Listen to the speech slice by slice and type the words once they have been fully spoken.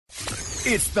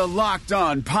It's the Locked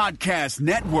On Podcast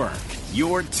Network,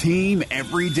 your team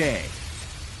every day.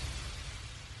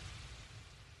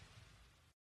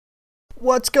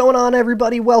 What's going on,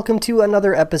 everybody? Welcome to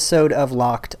another episode of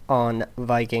Locked On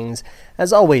Vikings.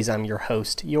 As always, I'm your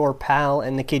host, your pal,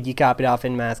 and the kid you copied off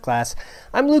in math class.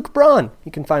 I'm Luke Braun.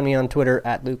 You can find me on Twitter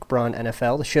at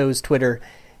LukeBraunNFL. The show's Twitter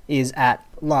is at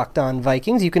Locked On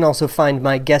Vikings. You can also find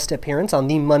my guest appearance on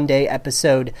the Monday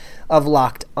episode of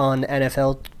Locked On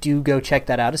NFL. Do go check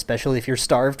that out, especially if you're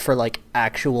starved for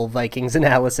actual Vikings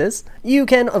analysis. You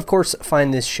can, of course,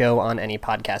 find this show on any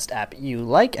podcast app you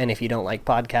like, and if you don't like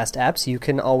podcast apps, you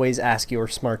can always ask your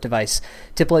smart device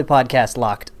to play podcast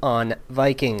Locked On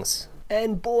Vikings.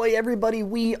 And boy, everybody,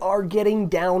 we are getting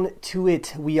down to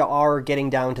it. We are getting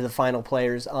down to the final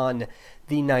players on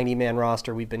the 90-man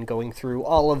roster. We've been going through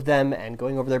all of them and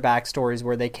going over their backstories,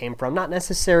 where they came from, not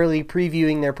necessarily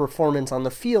previewing their performance on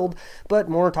the field, but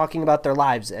more talking about their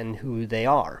lives and who they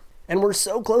are. And we're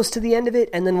so close to the end of it,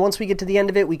 and then once we get to the end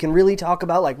of it, we can really talk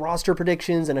about roster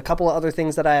predictions and a couple of other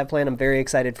things that I have planned. I'm very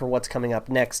excited for what's coming up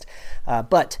next.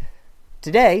 But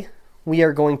today, we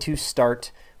are going to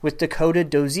start with Dakota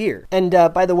Dozier. And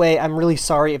by the way, I'm really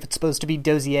sorry if it's supposed to be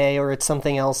Dozier or it's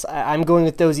something else. I'm going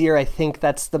with Dozier. I think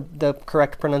that's the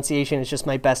correct pronunciation. It's just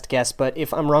my best guess, but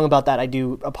if I'm wrong about that, I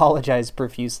do apologize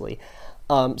profusely.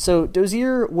 So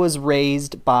Dozier was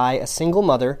raised by a single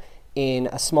mother in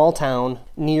a small town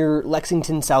near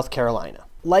Lexington, South Carolina.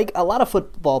 Like a lot of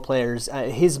football players,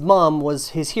 his mom was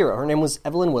his hero. Her name was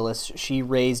Evelyn Willis. She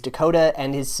raised Dakota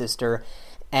and his sister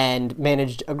and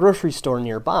managed a grocery store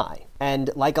nearby.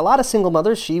 And like a lot of single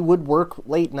mothers, she would work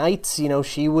late nights.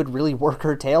 She would really work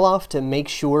her tail off to make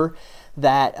sure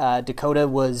that Dakota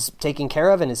was taken care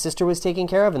of and his sister was taken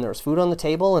care of and there was food on the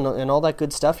table and all that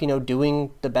good stuff,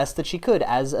 doing the best that she could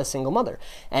as a single mother.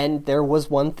 And there was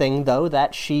one thing, though,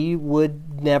 that she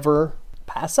would never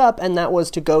pass up, and that was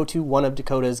to go to one of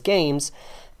Dakota's games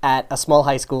at a small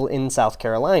high school in South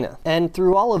Carolina. And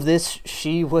through all of this,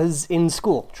 she was in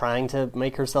school, trying to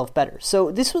make herself better.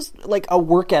 So this was a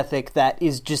work ethic that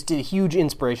is just a huge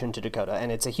inspiration to Dakota,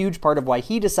 and it's a huge part of why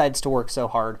he decides to work so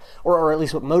hard, or at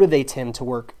least what motivates him to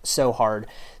work so hard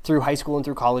through high school and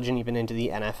through college and even into the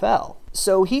NFL.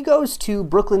 So he goes to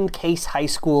Brooklyn Case High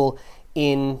School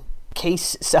in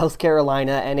Case, South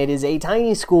Carolina, and it is a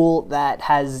tiny school that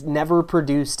has never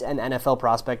produced an NFL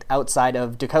prospect outside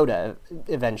of Dakota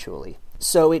eventually.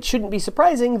 So it shouldn't be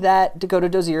surprising that Dakota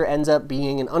Dozier ends up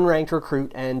being an unranked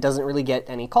recruit and doesn't really get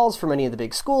any calls from any of the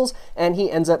big schools, and he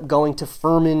ends up going to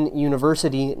Furman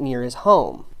University near his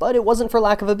home. But it wasn't for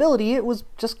lack of ability, it was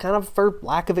just kind of for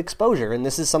lack of exposure, and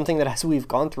this is something that as we've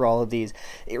gone through all of these,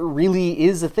 it really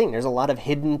is a thing. There's a lot of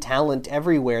hidden talent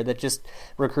everywhere that just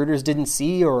recruiters didn't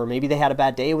see, or maybe they had a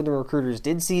bad day when the recruiters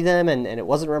did see them, and it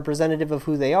wasn't representative of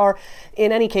who they are.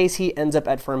 In any case, he ends up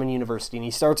at Furman University, and he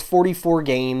starts 44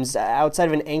 games. Outside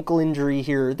of an ankle injury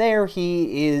here or there,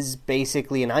 he is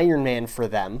basically an Iron Man for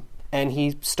them, and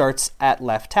he starts at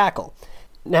left tackle.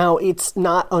 Now, it's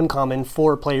not uncommon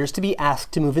for players to be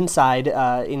asked to move inside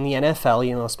in the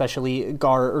NFL, especially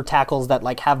guard or tackles that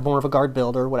have more of a guard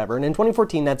build or whatever. And in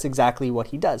 2014, that's exactly what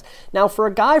he does. Now, for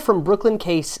a guy from Brooklyn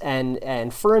Case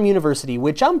and Furman University,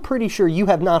 which I'm pretty sure you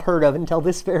have not heard of until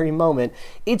this very moment,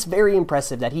 it's very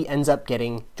impressive that he ends up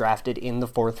getting drafted in the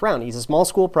 4th round. He's a small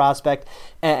school prospect,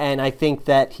 and I think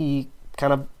that he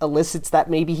kind of elicits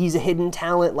that maybe he's a hidden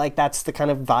talent, that's the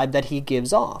kind of vibe that he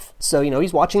gives off. So,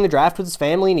 he's watching the draft with his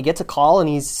family, and he gets a call, and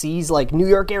he sees, New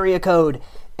York area code,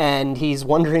 and he's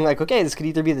wondering, okay, this could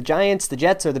either be the Giants, the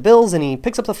Jets, or the Bills, and he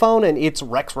picks up the phone, and it's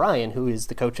Rex Ryan, who is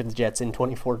the coach of the Jets in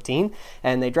 2014,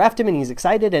 and they draft him, and he's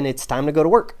excited, and it's time to go to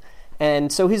work.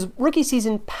 And so his rookie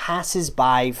season passes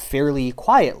by fairly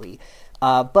quietly.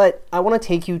 But I want to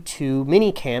take you to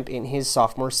minicamp in his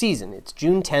sophomore season. It's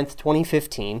June 10th,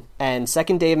 2015, and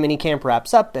second day of minicamp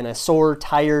wraps up, and a sore,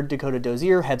 tired Dakota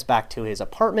Dozier heads back to his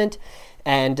apartment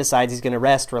and decides he's going to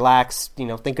rest, relax,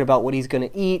 thinking about what he's going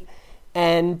to eat,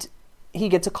 and he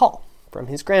gets a call from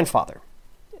his grandfather.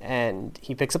 And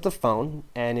he picks up the phone,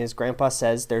 and his grandpa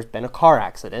says, "There's been a car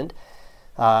accident.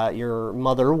 Your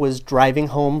mother was driving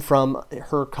home from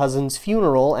her cousin's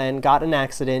funeral and got in an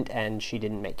accident, and she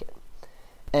didn't make it."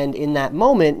 And in that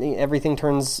moment, everything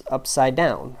turns upside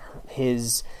down.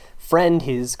 His friend,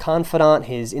 his confidant,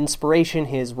 his inspiration,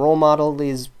 his role model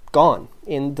is gone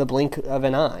in the blink of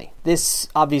an eye. This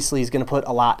obviously is going to put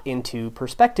a lot into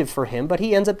perspective for him, but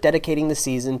he ends up dedicating the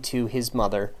season to his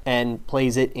mother and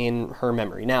plays it in her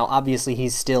memory. Now, obviously,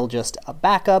 he's still just a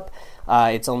backup.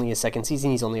 It's only his second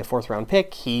season. He's only a fourth-round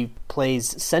pick. He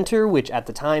plays center, which at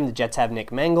the time the Jets have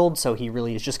Nick Mangold, so he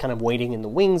really is just kind of waiting in the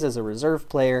wings as a reserve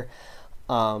player.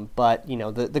 But,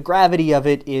 the gravity of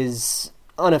it is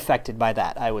unaffected by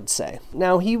that, I would say.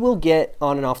 Now, he will get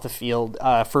on and off the field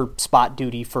for spot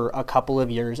duty for a couple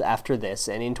of years after this,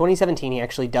 and in 2017 he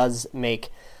actually does make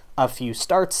a few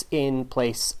starts in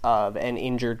place of an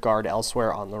injured guard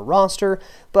elsewhere on the roster,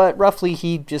 but roughly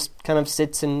he just kind of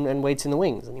sits and waits in the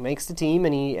wings, and he makes the team,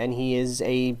 and he is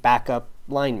a backup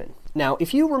lineman. Now,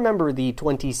 if you remember the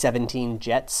 2017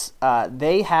 Jets,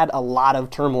 they had a lot of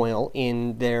turmoil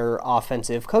in their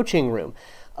offensive coaching room.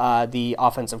 The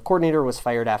offensive coordinator was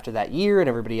fired after that year, and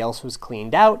everybody else was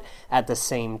cleaned out. At the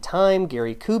same time,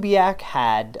 Gary Kubiak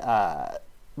had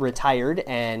retired,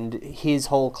 and his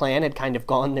whole clan had kind of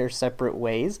gone their separate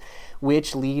ways,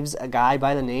 which leaves a guy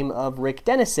by the name of Rick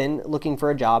Dennison looking for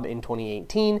a job in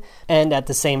 2018. And at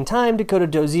the same time, Dakota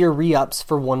Dozier re-ups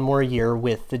for one more year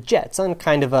with the Jets on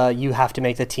kind of a you have to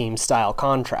make the team style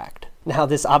contract. Now,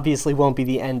 this obviously won't be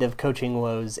the end of coaching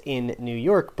woes in New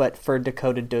York, but for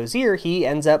Dakota Dozier, he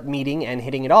ends up meeting and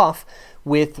hitting it off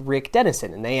with Rick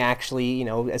Dennison, and they actually,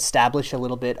 establish a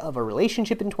little bit of a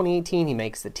relationship in 2018. He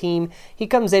makes the team. He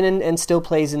comes in and still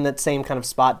plays in that same kind of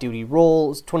spot duty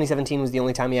role. 2017 was the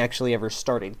only time he actually ever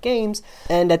started games,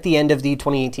 and at the end of the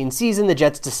 2018 season, the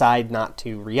Jets decide not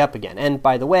to re-up again. And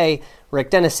by the way,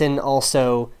 Rick Dennison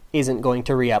also isn't going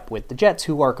to re-up with the Jets,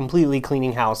 who are completely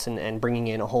cleaning house and bringing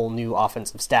in a whole new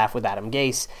offensive staff with Adam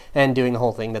Gase and doing the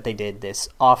whole thing that they did this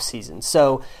offseason.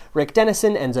 So Rick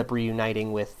Dennison ends up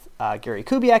reuniting with Gary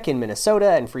Kubiak in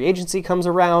Minnesota, and free agency comes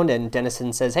around, and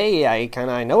Dennison says, hey,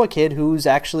 I know a kid who's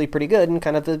actually pretty good and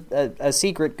kind of a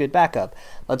secret good backup.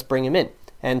 Let's bring him in.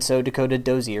 And so Dakota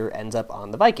Dozier ends up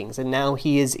on the Vikings, and now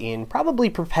he is in probably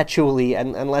perpetually,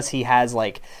 unless he has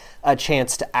a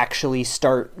chance to actually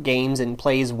start games and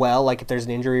plays well, like if there's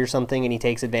an injury or something and he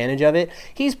takes advantage of it,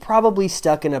 he's probably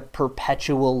stuck in a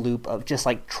perpetual loop of just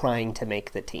trying to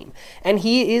make the team. And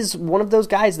he is one of those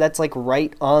guys that's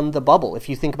right on the bubble. If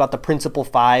you think about the principal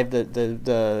five,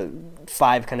 the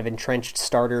five kind of entrenched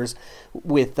starters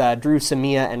with Drew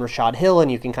Samia and Rashad Hill,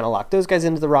 and you can kind of lock those guys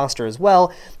into the roster as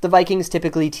well. The Vikings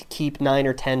typically keep 9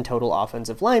 or 10 total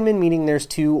offensive linemen, meaning there's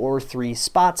 2 or 3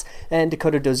 spots, and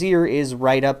Dakota Dozier is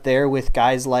right up there with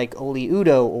guys like Oli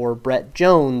Udoh or Brett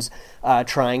Jones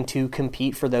trying to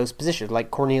compete for those positions,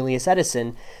 like Cornelius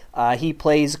Edison. He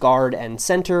plays guard and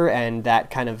center, and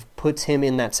that kind of puts him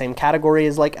in that same category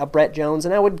as a Brett Jones,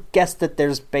 and I would guess that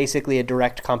there's basically a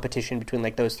direct competition between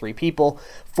those 3 people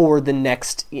for the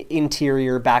next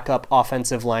interior backup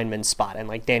offensive lineman spot,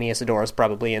 and Danny Isidora's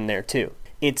probably in there too.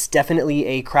 It's definitely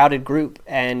a crowded group,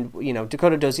 and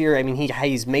Dakota Dozier,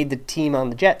 he's made the team on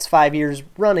the Jets 5 years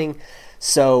running,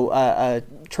 so a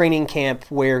training camp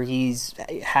where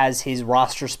has his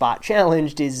roster spot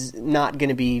challenged is not going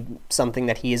to be something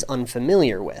that he is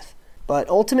unfamiliar with. But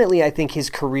ultimately, I think his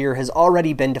career has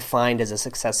already been defined as a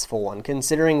successful one,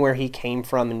 considering where he came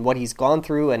from and what he's gone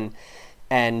through,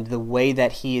 and the way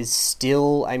that he is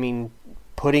still,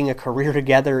 putting a career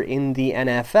together in the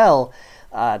NFL.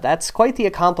 That's quite the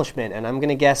accomplishment, and I'm going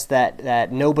to guess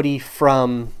that nobody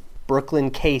from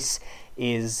Brooklyn Case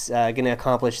is going to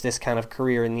accomplish this kind of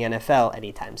career in the NFL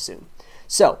anytime soon.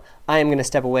 So I am going to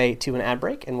step away to an ad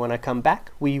break, and when I come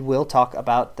back, we will talk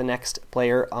about the next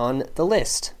player on the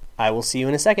list. I will see you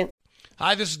in a second.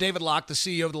 Hi, this is David Locke, the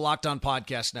CEO of the Locked On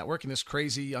Podcast Network. In this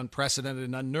crazy, unprecedented,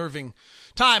 and unnerving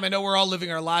time, I know we're all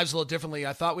living our lives a little differently.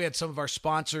 I thought we had some of our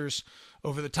sponsors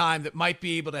over the time that might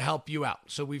be able to help you out.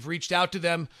 So we've reached out to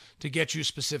them to get you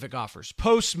specific offers.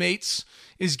 Postmates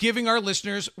is giving our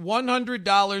listeners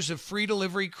 $100 of free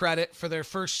delivery credit for their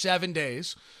first 7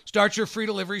 days. Start your free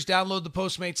deliveries, download the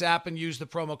Postmates app, and use the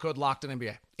promo code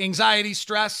LOCKEDONNBA. Anxiety,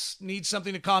 stress, need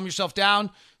something to calm yourself down?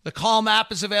 The Calm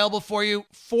app is available for you.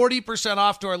 40%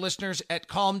 off to our listeners at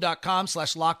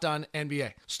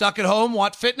calm.com/LockedOnNBA. Stuck at home,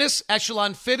 want fitness?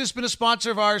 Echelon Fit has been a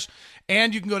sponsor of ours,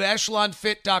 and you can go to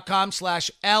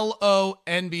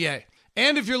echelonfit.com/LONBA.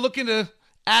 And if you're looking to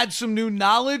add some new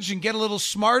knowledge and get a little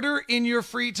smarter in your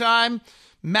free time,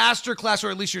 Masterclass, or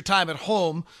at least your time at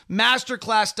home,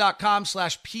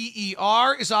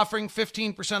 masterclass.com/PER is offering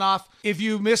 15% off. If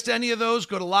you missed any of those,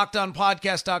 go to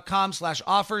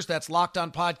lockedonpodcast.com/offers. That's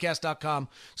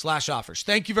lockedonpodcast.com/offers.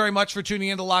 Thank you very much for tuning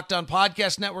in to Locked On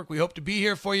Podcast Network. We hope to be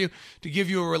here for you to give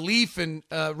you a relief and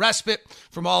respite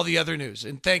from all the other news.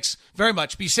 And thanks very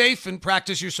much. Be safe and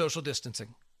practice your social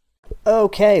distancing.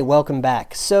 Okay, welcome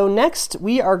back. So next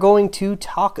we are going to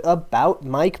talk about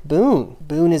Mike Boone.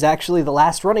 Boone is actually the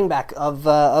last running back of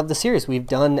the series. We've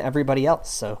done everybody else,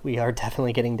 so we are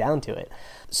definitely getting down to it.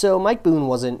 So Mike Boone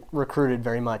wasn't recruited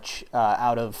very much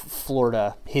out of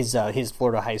Florida, his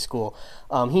Florida high school.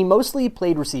 He mostly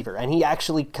played receiver, and he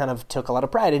actually kind of took a lot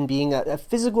of pride in being a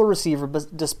physical receiver.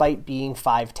 But despite being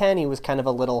 5'10", he was kind of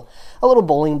a little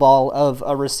bowling ball of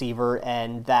a receiver,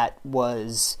 and that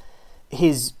was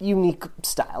his unique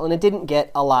style, and it didn't get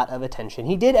a lot of attention.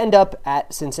 He did end up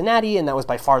at Cincinnati, and that was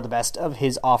by far the best of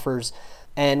his offers.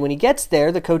 And when he gets there,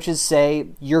 the coaches say,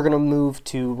 you're going to move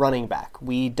to running back.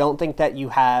 We don't think that you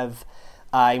have,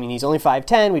 he's only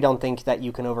 5'10". We don't think that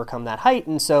you can overcome that height,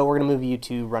 and so we're going to move you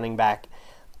to running back.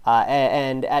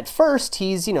 And at first,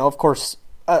 he's, of course,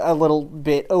 a little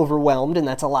bit overwhelmed, and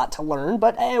that's a lot to learn,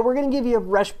 but hey, we're going to give you a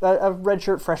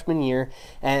redshirt freshman year,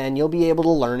 and you'll be able to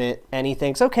learn it. And he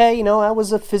thinks, okay, I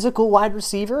was a physical wide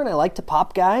receiver, and I like to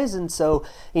pop guys, and so,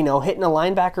 hitting a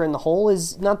linebacker in the hole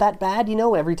is not that bad.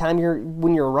 Every time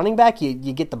when you're a running back, you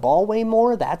get the ball way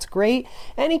more. That's great.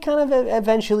 And he kind of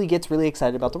eventually gets really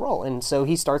excited about the role, and so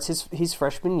he starts his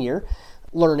freshman year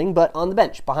learning, but on the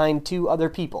bench behind two other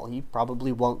people. He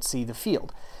probably won't see the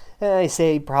field. I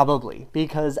say probably,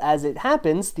 because as it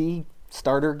happens, the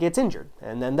starter gets injured,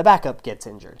 and then the backup gets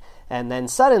injured. And then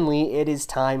suddenly, it is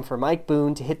time for Mike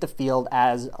Boone to hit the field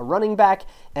as a running back,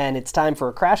 and it's time for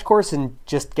a crash course and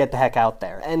just get the heck out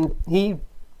there. And he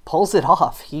pulls it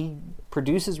off. He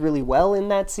produces really well in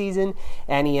that season,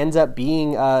 and he ends up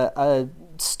being a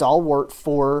stalwart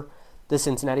for the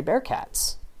Cincinnati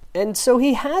Bearcats. And so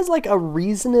he has a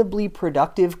reasonably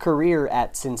productive career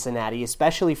at Cincinnati,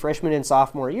 especially freshman and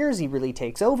sophomore years. He really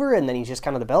takes over, and then he's just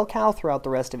kind of the bell cow throughout the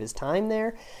rest of his time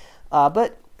there.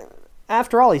 But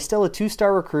after all, he's still a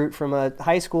 2-star recruit from a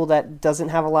high school that doesn't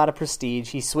have a lot of prestige.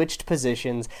 He switched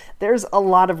positions. There's a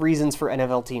lot of reasons for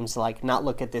NFL teams to not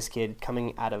look at this kid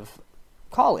coming out of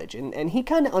college, and he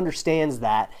kind of understands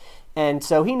that. And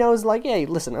so he knows, hey,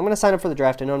 listen, I'm going to sign up for the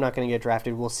draft. I know I'm not going to get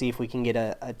drafted. We'll see if we can get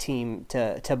a team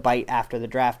to bite after the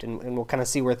draft, and we'll kind of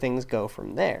see where things go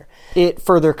from there. It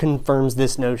further confirms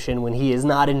this notion when he is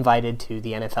not invited to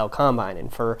the NFL Combine.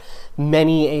 And for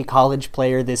many a college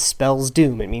player, this spells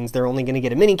doom. It means they're only going to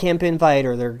get a minicamp invite,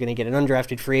 or they're going to get an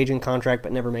undrafted free agent contract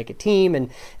but never make a team. And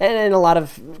a lot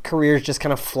of careers just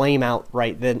kind of flame out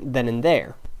right then and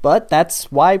there. But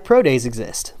that's why pro days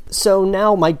exist. So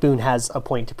now Mike Boone has a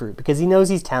point to prove, because he knows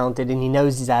he's talented and he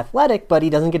knows he's athletic, but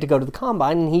he doesn't get to go to the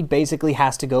combine, and he basically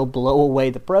has to go blow away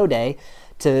the pro day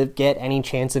to get any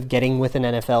chance of getting with an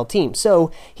NFL team.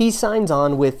 So he signs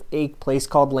on with a place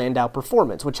called Landau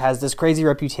Performance, which has this crazy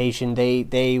reputation.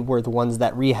 They were the ones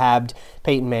that rehabbed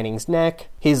Peyton Manning's neck.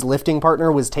 His lifting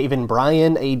partner was Taven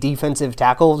Bryan, a defensive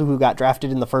tackle who got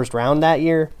drafted in the first round that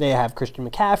year. They have Christian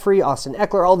McCaffrey, Austin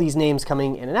Eckler, all these names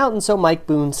coming in and out, and so Mike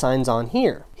Boone signs on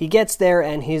here. He gets there,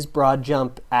 and his broad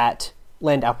jump at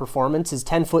Landau Performance is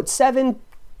 10'7".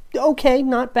 Okay,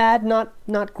 not bad,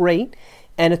 not great.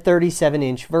 And a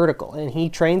 37-inch vertical. And he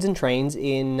trains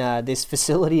in this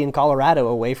facility in Colorado,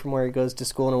 away from where he goes to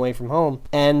school and away from home.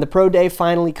 And the pro day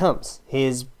finally comes.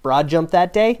 His broad jump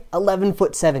that day,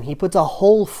 11'7". He puts a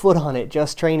whole foot on it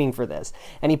just training for this.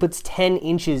 And he puts 10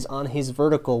 inches on his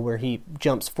vertical, where he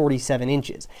jumps 47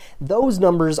 inches. Those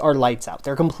numbers are lights out.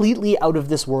 They're completely out of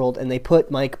this world, and they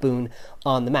put Mike Boone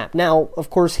on the map. Now,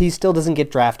 of course, he still doesn't get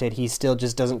drafted. He still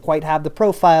just doesn't quite have the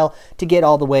profile to get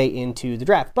all the way into the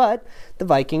draft. But the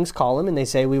Vikings call him, and they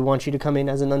say, we want you to come in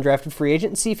as an undrafted free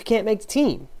agent and see if you can't make the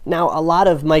team. Now, a lot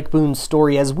of Mike Boone's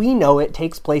story, as we know it,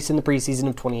 takes place in the preseason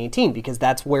of 2018, because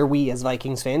that's where we, as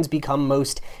Vikings fans, become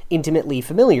most intimately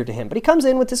familiar to him. But he comes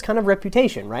in with this kind of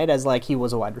reputation, right? As he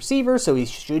was a wide receiver, so he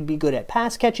should be good at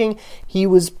pass catching. He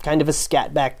was kind of a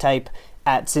scat back type.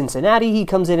 At Cincinnati, he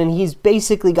comes in and he's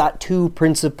basically got two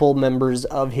principal members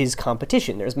of his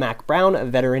competition. There's Mack Brown, a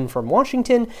veteran from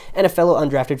Washington, and a fellow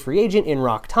undrafted free agent in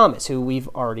Rock Thomas, who we've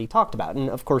already talked about. And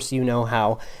of course, you know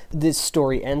how this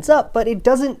story ends up, but it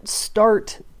doesn't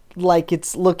start like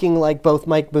it's looking like both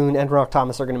Mike Boone and Rock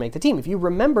Thomas are going to make the team. If you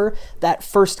remember that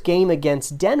first game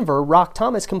against Denver, Rock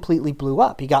Thomas completely blew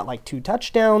up. He got 2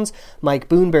 touchdowns. Mike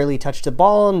Boone barely touched the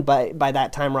ball, and by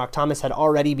that time, Rock Thomas had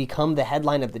already become the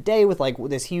headline of the day with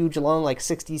this huge, long,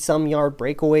 60-some yard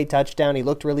breakaway touchdown. He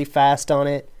looked really fast on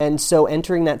it. And so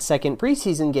entering that second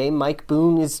preseason game, Mike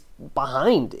Boone is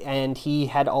behind, and he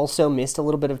had also missed a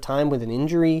little bit of time with an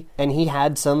injury, and he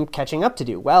had some catching up to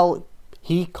do. Well,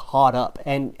 he caught up,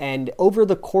 and over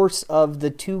the course of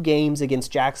the 2 games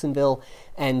against Jacksonville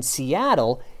and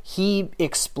Seattle, he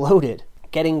exploded.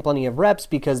 getting plenty of reps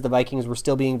because the Vikings were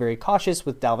still being very cautious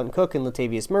with Dalvin Cook and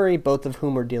Latavius Murray, both of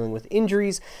whom were dealing with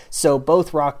injuries. So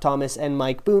both Rock Thomas and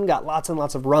Mike Boone got lots and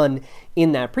lots of run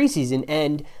in that preseason,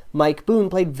 and Mike Boone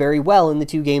played very well in the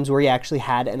 2 games where he actually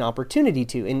had an opportunity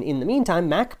to. In the meantime,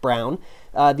 Mac Brown,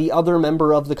 the other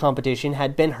member of the competition,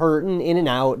 had been hurt and in and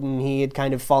out, and he had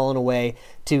kind of fallen away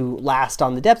to last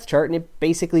on the depth chart, and it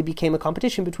basically became a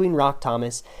competition between Rock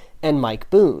Thomas and Mike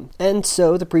Boone. And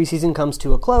so the preseason comes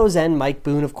to a close, and Mike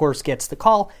Boone, of course, gets the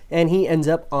call, and he ends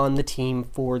up on the team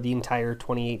for the entire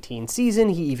 2018 season.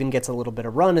 He even gets a little bit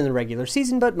of run in the regular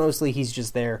season, but mostly he's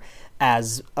just there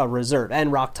as a reserve.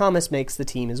 And Rock Thomas makes the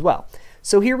team as well.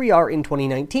 So here we are in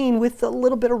 2019 with a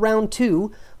little bit of round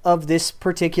 2 of this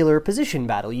particular position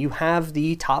battle. You have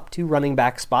the top 2 running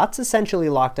back spots essentially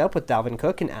locked up with Dalvin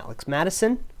Cook and Alex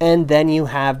Madison, and then you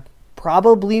have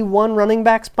probably 1 running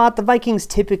back spot. The Vikings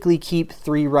typically keep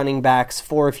 3 running backs,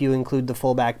 4 if you include the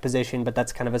fullback position, but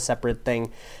that's kind of a separate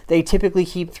thing. They typically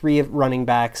keep 3 running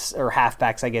backs, or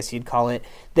halfbacks, I guess you'd call it.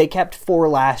 They kept 4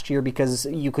 last year because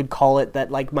you could call it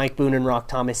that, like, Mike Boone and Rock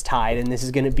Thomas tied, and this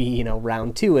is going to be,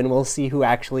 round 2, and we'll see who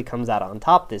actually comes out on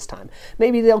top this time.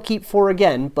 Maybe they'll keep 4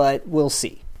 again, but we'll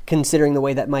see. Considering the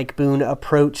way that Mike Boone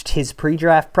approached his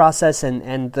pre-draft process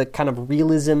and the kind of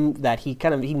realism that he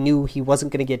knew he wasn't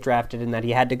going to get drafted and that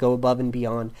he had to go above and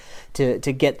beyond to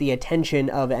get the attention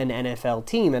of an NFL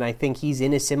team. And I think he's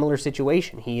in a similar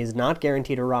situation. He is not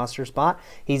guaranteed a roster spot.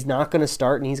 He's not going to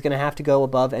start, and he's going to have to go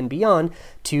above and beyond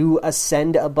to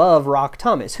ascend above Rock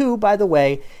Thomas, who, by the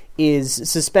way, is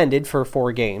suspended for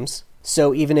 4 games.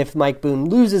 So even if Mike Boone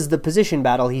loses the position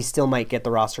battle, he still might get the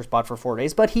roster spot for 4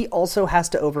 days, but he also has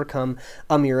to overcome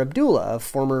Amir Abdullah, a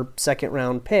former third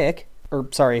round pick,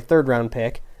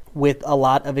 with a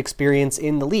lot of experience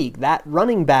in the league. That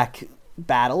running back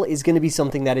battle is going to be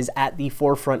something that is at the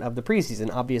forefront of the preseason,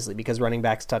 obviously, because running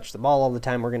backs touch the ball all the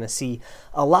time. We're going to see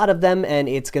a lot of them, and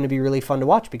it's going to be really fun to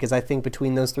watch because I think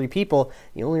between those 3 people,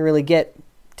 you only really get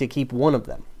to keep 1 of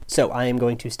them. So I am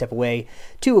going to step away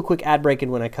to a quick ad break, and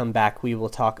when I come back, we will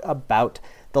talk about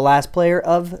the last player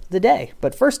of the day.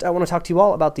 But first, I want to talk to you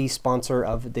all about the sponsor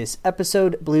of this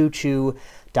episode,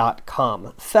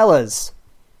 BlueChew.com. Fellas,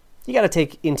 you got to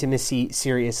take intimacy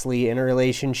seriously in a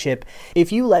relationship.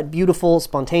 If you let beautiful,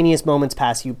 spontaneous moments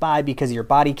pass you by because your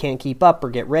body can't keep up or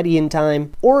get ready in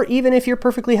time, or even if you're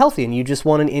perfectly healthy and you just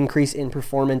want an increase in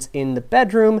performance in the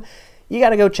bedroom, you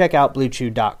got to go check out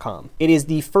BlueChew.com. It is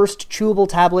the first chewable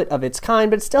tablet of its kind,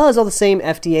 but it still has all the same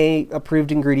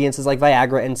FDA-approved ingredients as like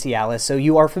Viagra and Cialis, so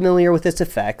you are familiar with its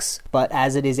effects. But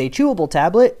as it is a chewable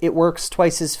tablet, it works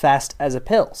twice as fast as a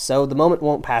pill, so the moment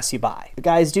won't pass you by.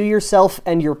 Guys, do yourself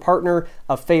and your partner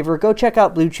a favor. Go check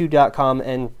out BlueChew.com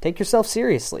and take yourself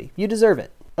seriously. You deserve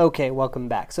it. Okay, welcome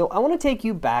back. So I want to take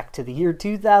you back to the year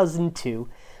 2002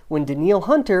 when Danielle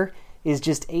Hunter is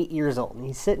just 8 years old, and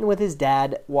he's sitting with his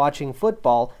dad watching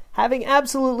football, having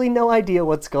absolutely no idea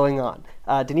what's going on.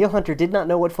 Danielle Hunter did not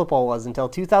know what football was until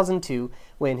 2002,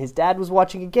 when his dad was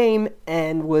watching a game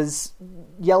and was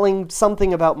yelling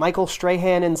something about Michael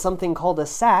Strahan and something called a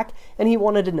sack, and he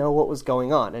wanted to know what was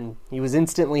going on, and he was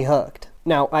instantly hooked.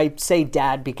 Now, I say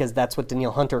dad because that's what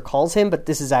Danielle Hunter calls him, but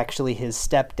this is actually his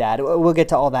stepdad. We'll get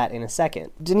to all that in a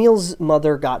second. Danielle's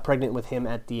mother got pregnant with him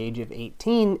at the age of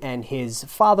 18, and his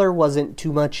father wasn't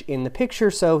too much in the picture,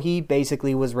 so he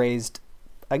basically was raised,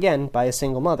 again, by a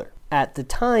single mother. At the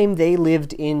time, they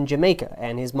lived in Jamaica,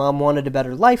 and his mom wanted a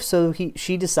better life, so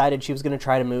she decided she was going to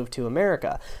try to move to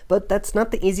America. But that's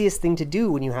not the easiest thing to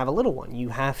do when you have a little one. You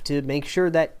have to make sure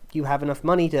that you have enough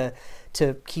money to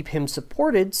keep him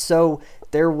supported, so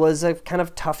there was a kind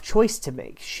of tough choice to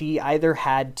make. She either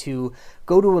had to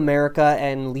go to America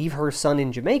and leave her son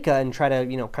in Jamaica and try to,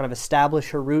 kind of establish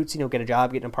her roots, get a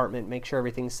job, get an apartment, make sure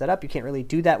everything's set up. You can't really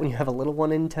do that when you have a little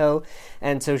one in tow.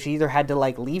 And so she either had to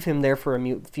leave him there for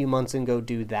a few months and go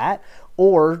do that,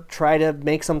 or try to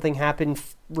make something happen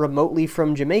remotely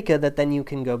from Jamaica that then you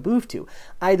can go move to.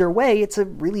 Either way, it's a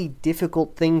really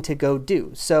difficult thing to go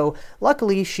do. So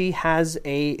luckily she has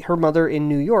her mother in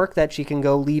New York that she can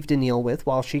go leave Danielle with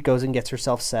while she goes and gets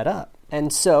herself set up.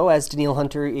 And so as Danielle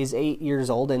Hunter is 8 years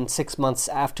old and 6 months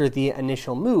after the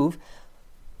initial move,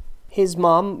 his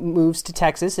mom moves to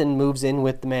Texas and moves in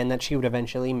with the man that she would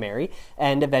eventually marry,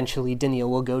 and eventually Danielle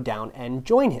will go down and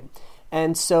join him.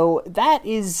 And so that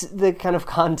is the kind of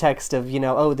context of,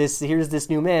 here's this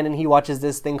new man and he watches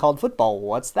this thing called football.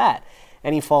 What's that?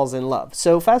 And he falls in love.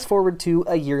 So fast forward to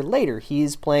a year later,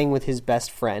 he's playing with his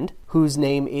best friend, whose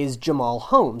name is Jamal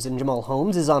Holmes. And Jamal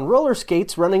Holmes is on roller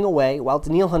skates running away while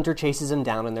Danielle Hunter chases him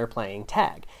down and they're playing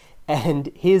tag.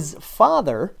 And his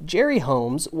father, Jerry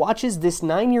Holmes, watches this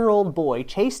 9-year-old boy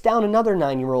chase down another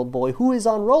 9-year-old boy who is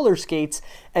on roller skates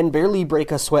and barely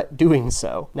break a sweat doing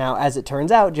so. Now, as it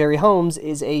turns out, Jerry Holmes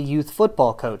is a youth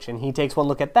football coach, and he takes one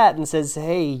look at that and says,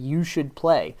 hey, you should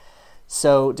play.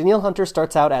 So Danielle Hunter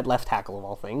starts out at left tackle of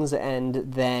all things, and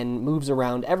then moves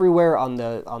around everywhere on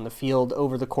the field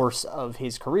over the course of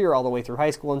his career, all the way through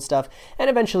high school and stuff, and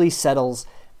eventually settles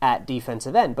at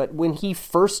defensive end. But when he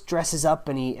first dresses up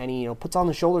and he puts on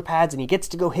the shoulder pads and he gets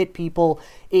to go hit people,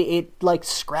 it like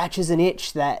scratches an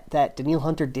itch that Danielle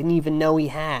Hunter didn't even know he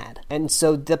had. And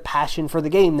so the passion for the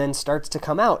game then starts to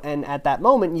come out, and at that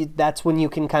moment that's when you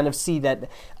can kind of see that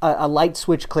a light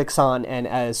switch clicks on and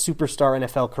a superstar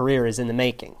NFL career is in the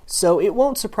making. So it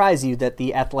won't surprise you that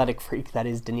the athletic freak that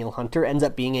is Danielle Hunter ends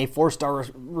up being a 4-star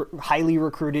highly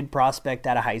recruited prospect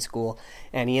out of high school,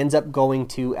 and he ends up going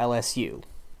to LSU.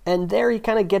 And there he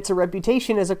kind of gets a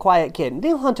reputation as a quiet kid.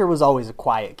 Danielle Hunter was always a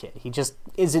quiet kid. He just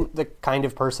isn't the kind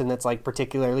of person that's like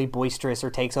particularly boisterous or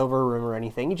takes over a room or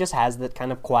anything. He just has that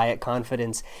kind of quiet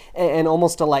confidence and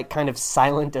almost a like kind of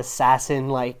silent assassin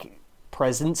like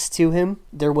presence to him.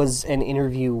 There was an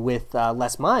interview with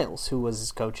Les Miles, who was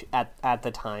his coach at the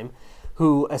time,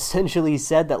 who essentially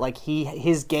said that like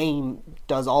his game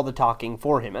does all the talking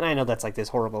for him. And I know that's like this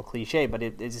horrible cliche, but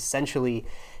it is essentially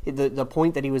the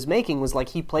point that he was making was like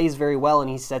he plays very well and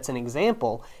he sets an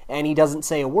example and he doesn't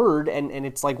say a word and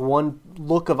it's like one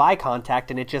look of eye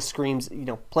contact and it just screams,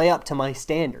 play up to my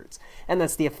standards. And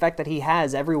that's the effect that he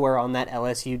has everywhere on that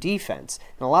LSU defense.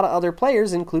 And a lot of other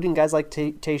players, including guys like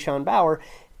Tayshaun Bauer,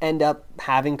 end up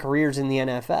having careers in the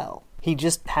NFL. He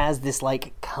just has this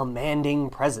like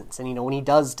commanding presence, and when he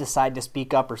does decide to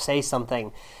speak up or say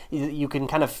something, you can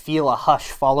kind of feel a hush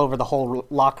fall over the whole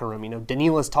locker room.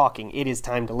 Danielle is talking, it is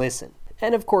time to listen.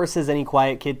 And of course, as any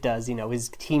quiet kid does, his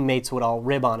teammates would all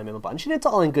rib on him a bunch, and it's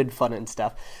all in good fun and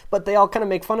stuff, but they all kind of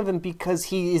make fun of him because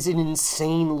he is an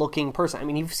insane-looking person. I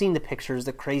mean, you've seen the pictures,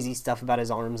 the crazy stuff about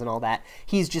his arms and all that.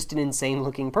 He's just an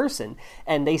insane-looking person,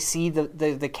 and they see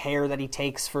the care that he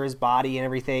takes for his body and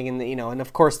everything, and and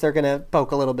of course, they're going to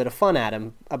poke a little bit of fun at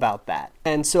him about that.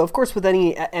 And so, of course, with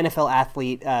any NFL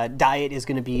athlete, diet is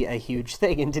going to be a huge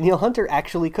thing, and Danielle Hunter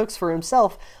actually cooks for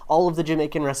himself all of the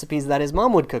Jamaican recipes that his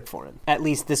mom would cook for him. At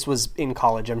least this was in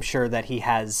college. I'm sure that he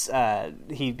has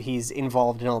he's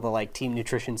involved in all the like team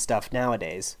nutrition stuff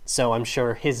nowadays. So I'm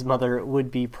sure his mother would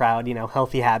be proud,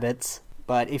 healthy habits.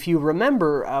 But if you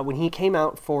remember, when he came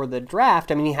out for the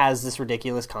draft, I mean, he has this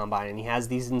ridiculous combine and he has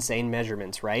these insane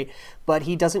measurements, right? But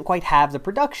he doesn't quite have the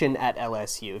production at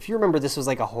LSU. If you remember, this was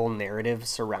like a whole narrative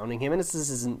surrounding him. And this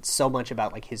isn't so much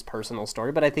about like his personal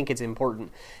story, but I think it's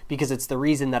important because it's the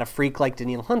reason that a freak like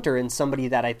Danielle Hunter and somebody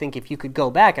that I think if you could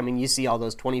go back, I mean, you see all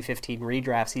those 2015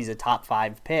 redrafts, he's a top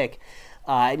 5 pick.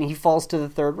 And he falls to the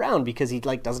 3rd round because he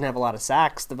doesn't have a lot of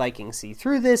sacks. The Vikings see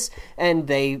through this, and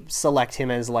they select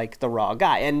him as like the raw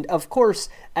guy. And of course,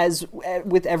 as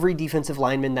with every defensive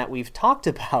lineman that we've talked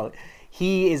about,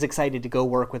 he is excited to go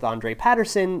work with Andre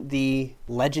Patterson, the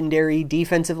legendary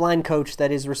defensive line coach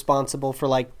that is responsible for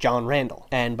like John Randall.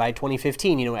 And by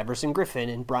 2015, Everson Griffin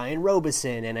and Brian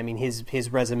Robeson, and I mean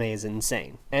his resume is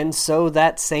insane. And so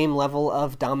that same level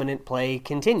of dominant play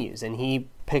continues, and he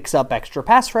picks up extra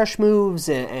pass rush moves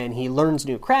and he learns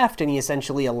new craft, and he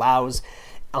essentially allows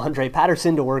Andre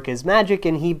Patterson to work his magic,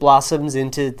 and he blossoms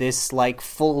into this like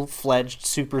full-fledged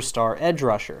superstar edge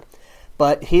rusher.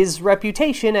 But his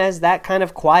reputation as that kind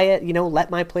of quiet,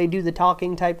 let my play do the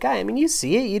talking type guy, I mean, you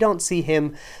see it. You don't see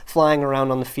him flying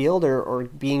around on the field or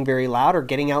being very loud or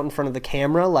getting out in front of the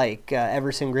camera like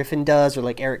Everson Griffin does or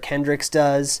like Eric Kendricks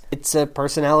does. It's a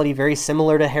personality very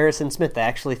similar to Harrison Smith. I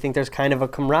actually think there's kind of a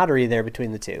camaraderie there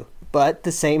between the two. But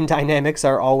the same dynamics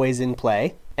are always in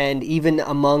play. And even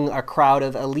among a crowd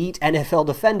of elite NFL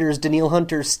defenders, Danielle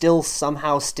Hunter still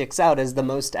somehow sticks out as the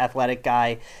most athletic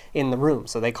guy in the room.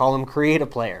 So they call him Create a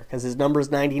Player because his number's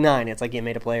 99. It's like you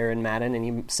made a player in Madden and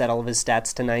you set all of his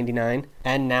stats to 99.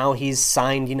 And now he's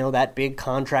signed, that big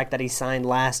contract that he signed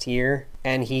last year.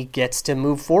 And he gets to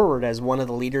move forward as one of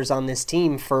the leaders on this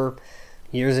team for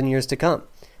years and years to come.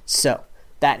 So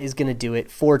that is going to do it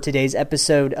for today's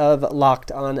episode of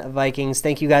Locked on Vikings.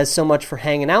 Thank you guys so much for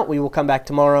hanging out. We will come back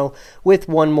tomorrow with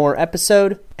one more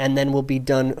episode, and then we'll be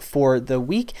done for the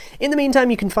week. In the meantime,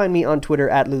 you can find me on Twitter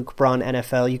at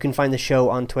LukeBraunNFL. You can find the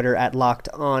show on Twitter at Locked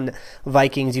on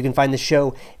Vikings. You can find the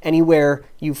show anywhere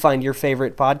you find your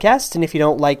favorite podcast. And if you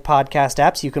don't like podcast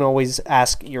apps, you can always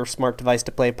ask your smart device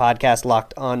to play podcast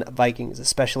Locked on Vikings,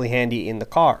 especially handy in the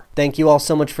car. Thank you all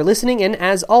so much for listening, and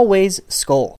as always,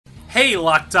 Skol. Hey,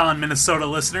 Locked On Minnesota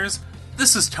listeners,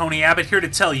 this is Tony Abbott here to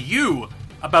tell you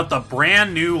about the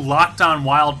brand new Locked On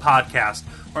Wild podcast,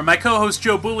 where my co-host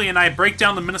Joe Booley and I break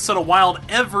down the Minnesota Wild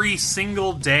every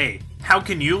single day. How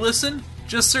can you listen?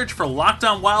 Just search for Locked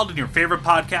On Wild in your favorite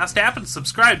podcast app and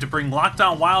subscribe to bring Locked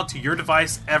On Wild to your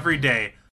device every day.